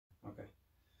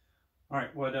All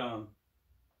right, what I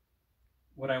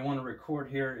want to record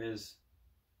here is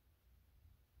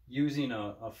using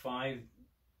a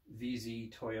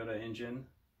 5VZ Toyota engine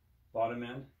bottom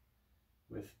end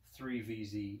with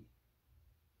 3VZ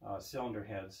cylinder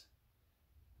heads.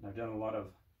 And I've done a lot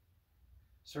of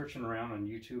searching around on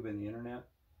YouTube and the internet,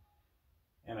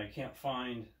 and I can't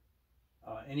find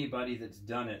anybody that's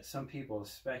done it. Some people have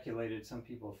speculated, some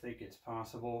people think it's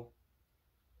possible,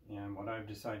 and what I've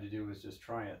decided to do is just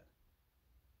try it.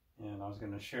 And I was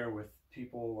going to share with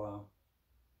people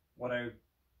what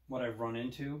I've run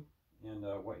into and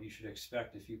what you should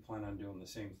expect if you plan on doing the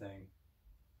same thing.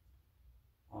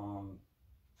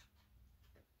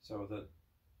 So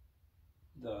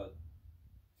the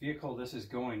vehicle this is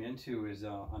going into is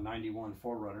a 91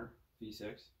 4Runner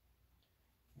V6,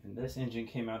 and this engine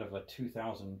came out of a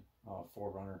 2000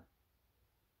 4Runner.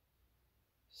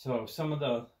 So some of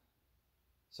the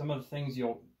things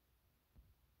you'll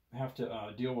have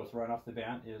to deal with right off the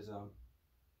bat is the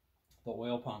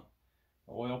oil pump.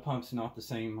 The oil pump's not the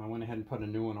same. I went ahead and put a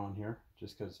new one on here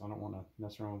just because I don't want to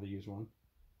mess around with the used one.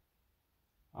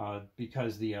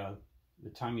 Because the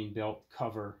timing belt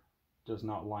cover does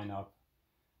not line up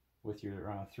with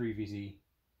your 3VZ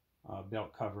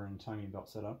belt cover and timing belt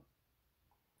setup.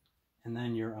 And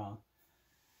then your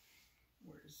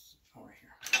where's over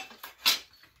here?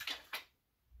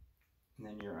 And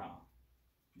then your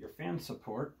fan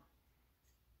support.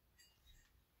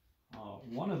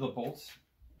 One of the bolts,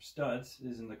 studs,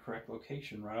 is in the correct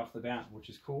location right off the bat, which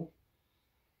is cool.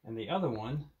 And the other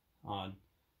one,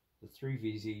 the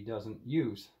 3VZ doesn't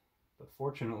use. But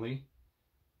fortunately,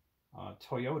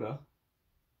 Toyota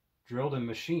drilled and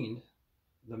machined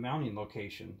the mounting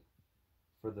location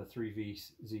for the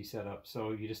 3VZ setup.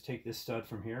 So you just take this stud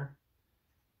from here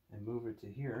and move it to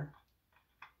here.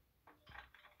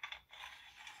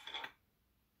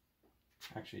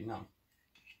 Actually, no.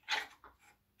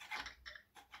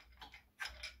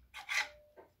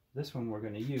 This one we're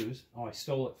going to use, oh, I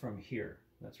stole it from here.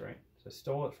 That's right. So I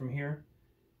stole it from here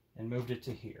and moved it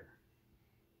to here.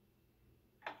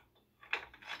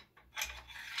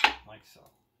 Like so.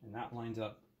 And that lines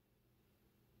up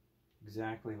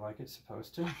exactly like it's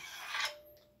supposed to.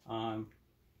 I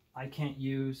can't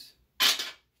use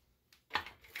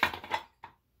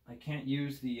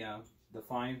the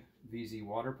 5VZ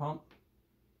water pump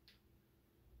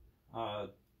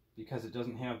because it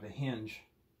doesn't have the hinge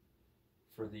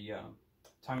for the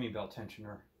timing belt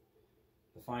tensioner.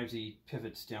 The 5Z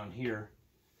pivots down here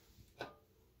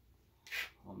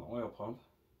on the oil pump,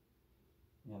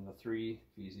 and the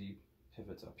 3VZ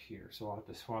pivots up here. So I'll have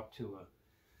to swap to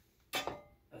a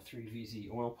 3VZ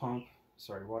water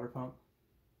pump.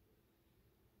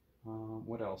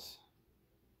 What else?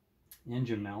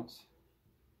 Engine mounts.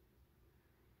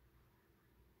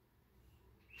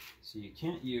 So you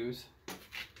can't use,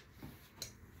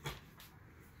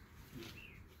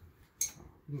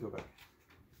 you can go back.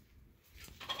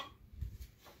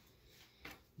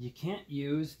 You can't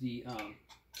use the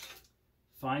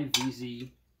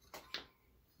 5VZ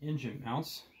engine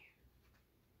mounts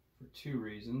for two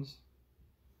reasons.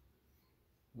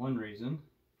 One reason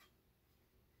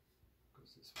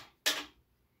goes this way.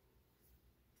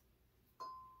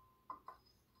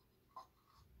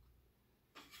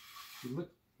 You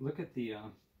look at the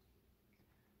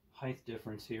height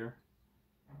difference here.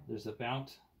 There's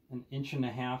about an inch and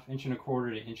a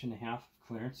quarter to inch and a half of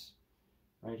clearance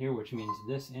right here, which means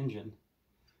this engine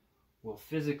will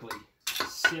physically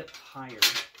sit higher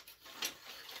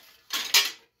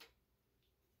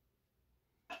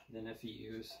than if you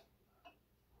use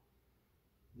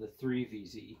the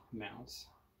 3VZ mounts.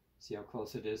 See how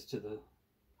close it is to the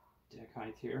deck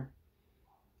height here?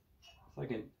 It's like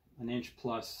an inch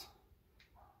plus.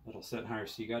 It'll set higher,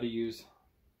 so you got to use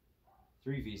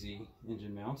 3VZ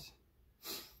engine mounts.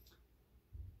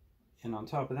 And on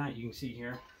top of that, you can see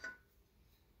here,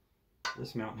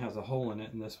 this mount has a hole in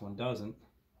it and this one doesn't.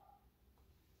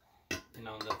 And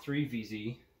on the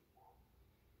 3VZ,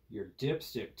 your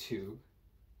dipstick tube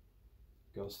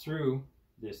goes through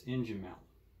this engine mount,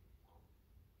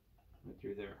 right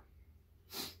through there.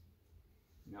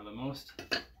 Now the most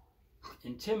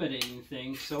intimidating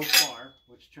thing so far,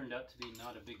 which turned out to be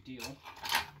not a big deal,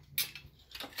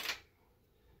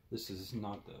 this is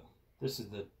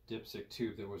the dipstick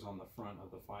tube that was on the front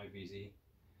of the 5VZ,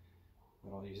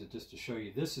 but I'll use it just to show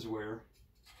you. This is where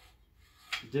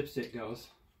the dipstick goes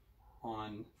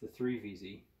on the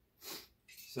 3VZ.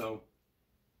 So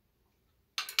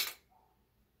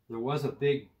there was a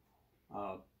big,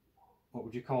 what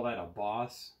would you call that, a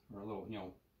boss, or a little,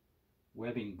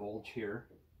 webbing bulge here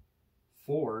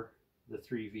for the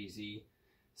 3VZ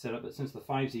set up, but since the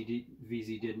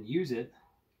 5VZ didn't use it,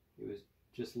 it was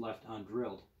just left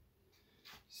undrilled.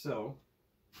 So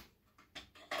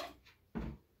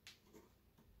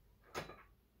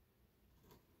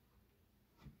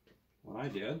what I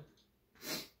did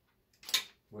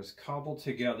was cobble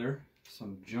together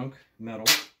some junk metal.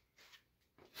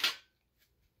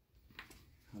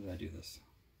 How did I do this?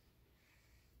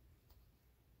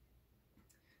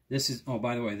 This is, oh,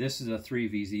 by the way, this is a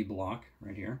 3VZ block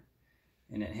right here,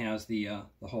 and it has the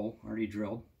hole already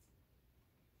drilled.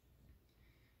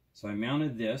 So I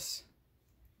mounted this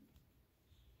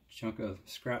chunk of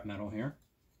scrap metal here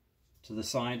to the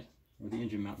side where the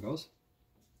engine mount goes.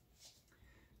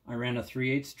 I ran a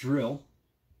 3/8 drill,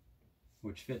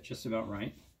 which fit just about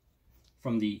right,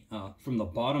 from the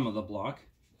bottom of the block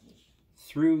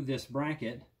through this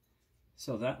bracket.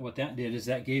 So that what that did is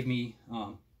that gave me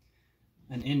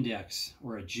an index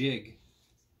or a jig,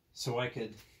 so I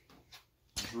could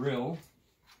drill.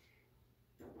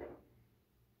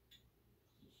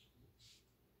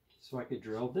 So I could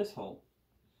drill this hole.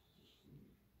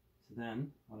 So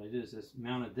then what I did is just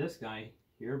mounted this guy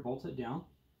here, bolt it down,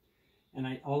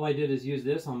 and all I did is use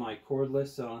this on my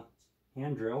cordless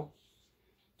hand drill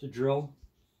to drill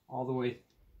all the way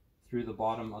through the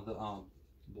bottom of the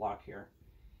block here,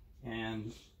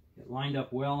 and it lined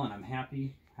up well, and I'm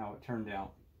happy how it turned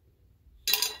out.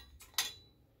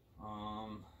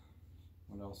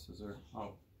 What else is there?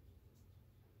 Oh,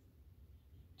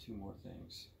 two more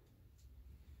things.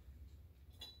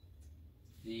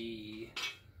 The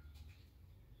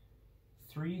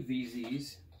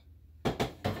 3VZs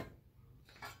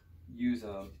use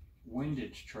a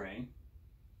windage tray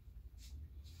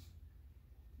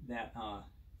that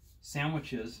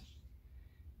sandwiches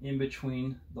in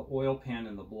between the oil pan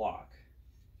and the block.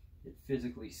 It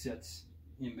physically sits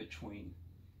in between,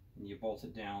 and you bolt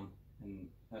it down, and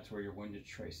that's where your windage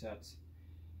tray sets.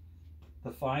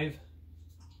 The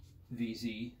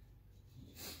 5VZ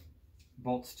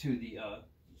bolts to the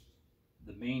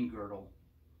main girdle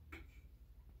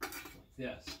like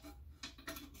this,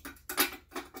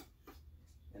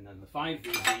 and then the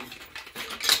 5VZ.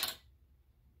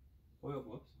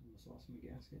 Whoops! Almost lost my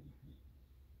gasket.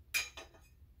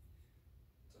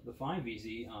 The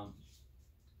 5VZ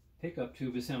pickup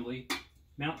tube assembly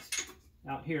mounts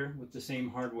out here with the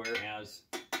same hardware as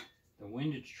the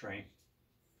windage tray,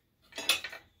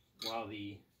 while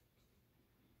the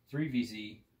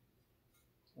 3VZ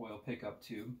oil pickup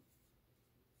tube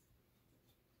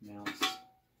mounts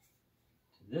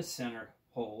to this center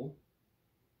hole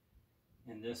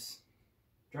and this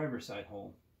driver's side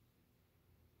hole.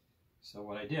 So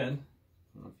what I did, I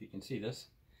don't know if you can see this,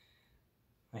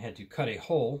 I had to cut a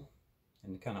hole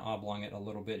and kind of oblong it a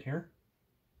little bit here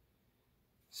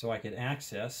so I could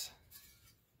access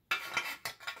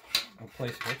a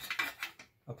place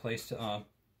to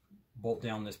bolt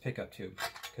down this pickup tube,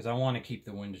 because I want to keep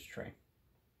the windage tray.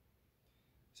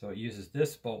 So it uses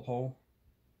this bolt hole,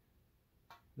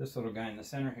 this little guy in the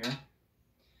center here,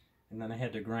 and then I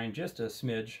had to grind just a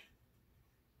smidge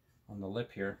on the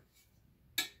lip here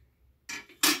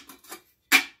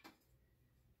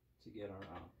to get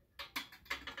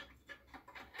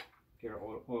our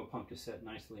oil pump to set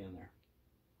nicely in there.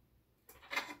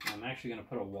 I'm actually going to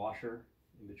put a washer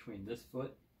in between this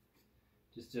foot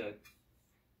just to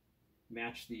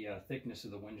match the thickness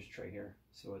of the windage tray here,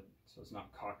 so it's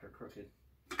not cocked or crooked.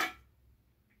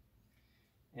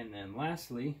 And then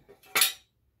lastly,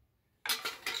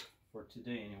 for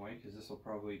today anyway, because this will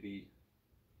probably be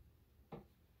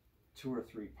 2 or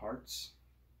 3 parts,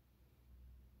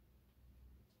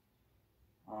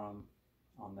 on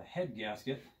the head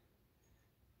gasket,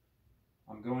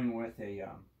 I'm going with a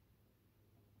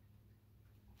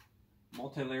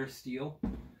multi-layer steel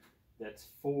that's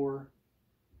for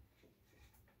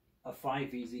a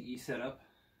 5VZE setup.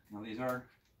 Now these are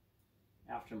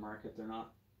aftermarket, they're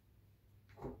not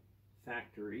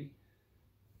factory.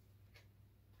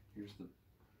 Here's the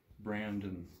brand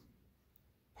and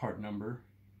part number,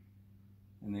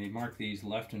 and they mark these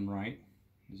left and right,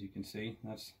 as you can see.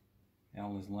 That's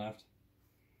L is left,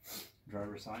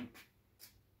 driver's side.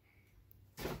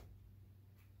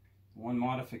 One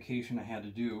modification I had to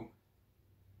do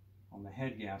on the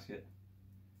head gasket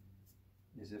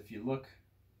is, if you look,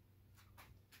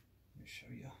 let me show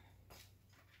you.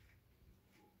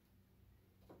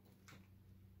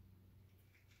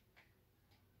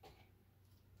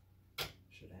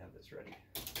 Should have this ready.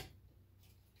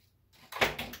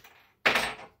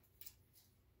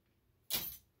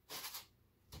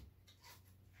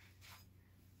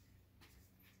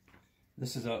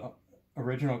 This is a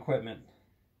original equipment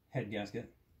head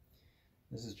gasket.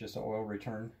 This is just an oil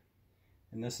return.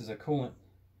 And this is a coolant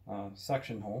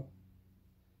suction hole.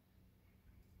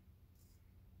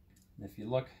 And if you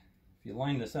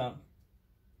line this up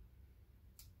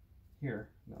here,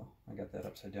 no, I got that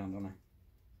upside down, don't I?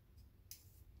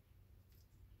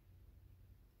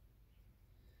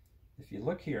 If you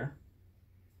look here,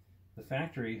 the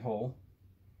factory hole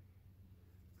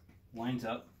lines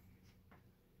up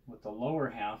with the lower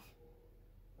half.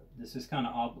 This is kind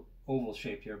of oval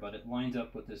shaped here, but it lines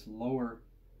up with this lower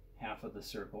half of the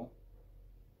circle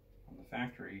on the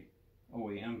factory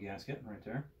OEM gasket right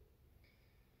there.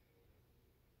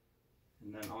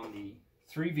 And then on the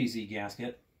 3VZ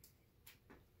gasket,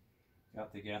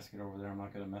 got the gasket over there, I'm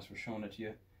not going to mess with showing it to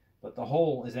you, but the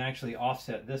hole is actually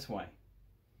offset this way.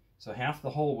 So half the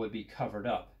hole would be covered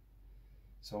up.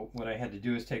 So what I had to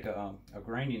do is take a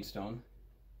grinding stone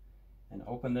and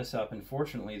open this up, and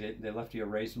fortunately they left you a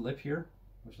raised lip here,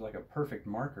 which is like a perfect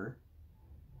marker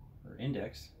or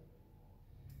index.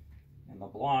 And the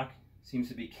block seems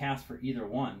to be cast for either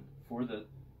one, for the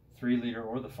 3-liter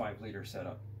or the 5-liter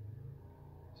setup.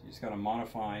 So you just got to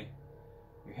modify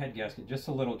your head gasket just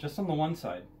a little, just on the one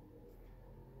side.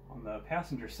 On the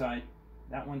passenger side,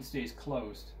 that one stays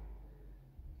closed.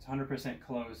 It's 100%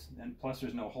 closed, and plus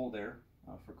there's no hole there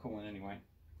for coolant anyway.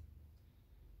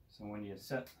 So when you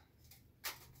set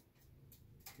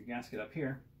your gasket up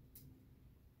here,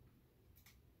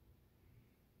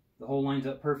 the hole lines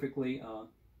up perfectly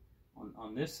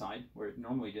on this side where it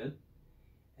normally did,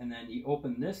 and then you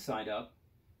open this side up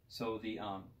so the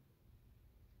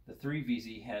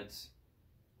 3VZ heads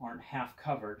aren't half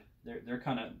covered. They're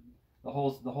kind of, the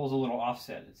hole's a little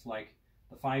offset. It's like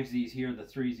the 5Zs here, the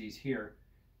 3Zs here,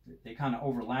 they kind of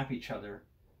overlap each other.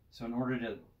 So in order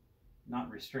to not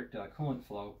restrict coolant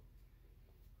flow,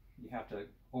 you have to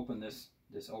open this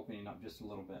opening up just a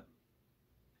little bit.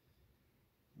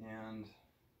 And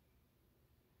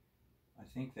I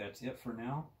think that's it for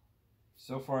now.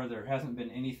 So far there hasn't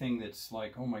been anything that's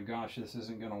like, oh my gosh, this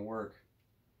isn't going to work.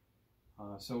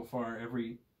 So far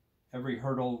every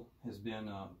hurdle has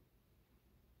been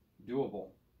doable,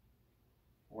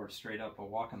 or straight up a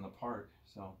walk in the park.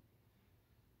 So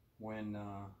when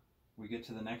we get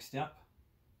to the next step,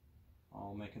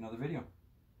 I'll make another video.